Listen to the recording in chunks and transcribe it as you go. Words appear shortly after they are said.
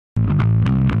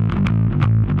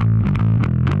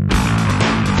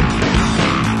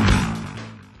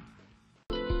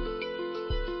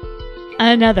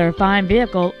Another fine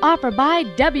vehicle offered by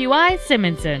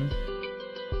W.I.Simonson.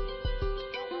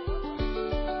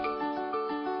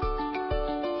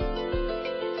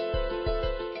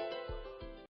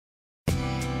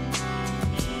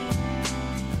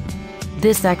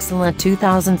 This excellent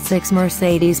 2006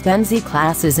 Mercedes-Benz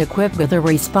E-Class is equipped with a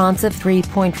responsive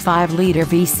 3.5-liter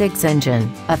V6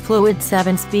 engine, a fluid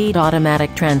 7-speed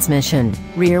automatic transmission,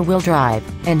 rear-wheel drive,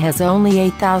 and has only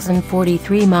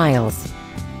 8,043 miles.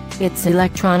 Its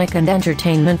electronic and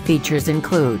entertainment features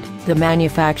include the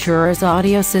manufacturer's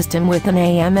audio system with an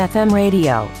AM/FM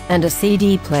radio, and a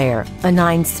CD player, a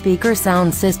 9-speaker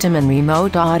sound system and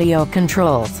remote audio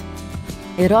controls.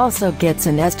 It also gets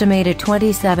an estimated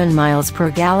 27 miles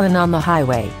per gallon on the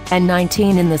highway, and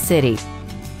 19 in the city.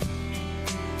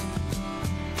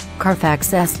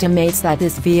 Carfax estimates that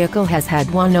this vehicle has had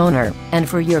one owner, and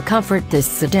for your comfort this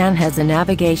sedan has a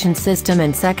navigation system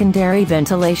and secondary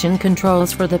ventilation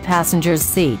controls for the passenger's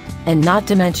seat, and not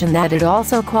to mention that it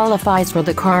also qualifies for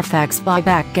the Carfax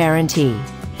buyback guarantee.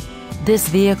 This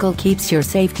vehicle keeps your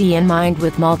safety in mind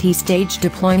with multi-stage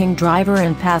deploying driver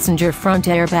and passenger front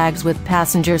airbags with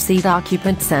passenger seat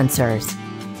occupant sensors.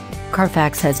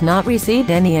 Carfax has not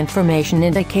received any information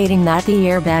indicating that the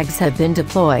airbags have been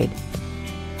deployed.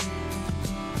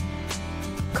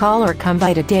 Call or come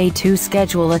by today to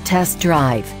schedule a test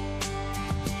drive.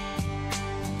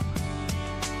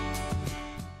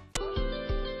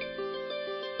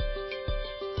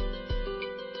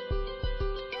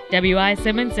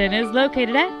 W.I.Simonson is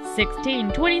located at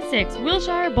 1626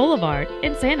 Wilshire Boulevard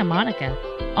in Santa Monica.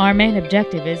 Our main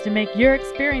objective is to make your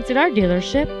experience at our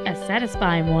dealership a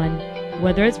satisfying one,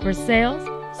 whether it's for sales,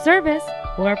 service,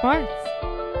 or parts.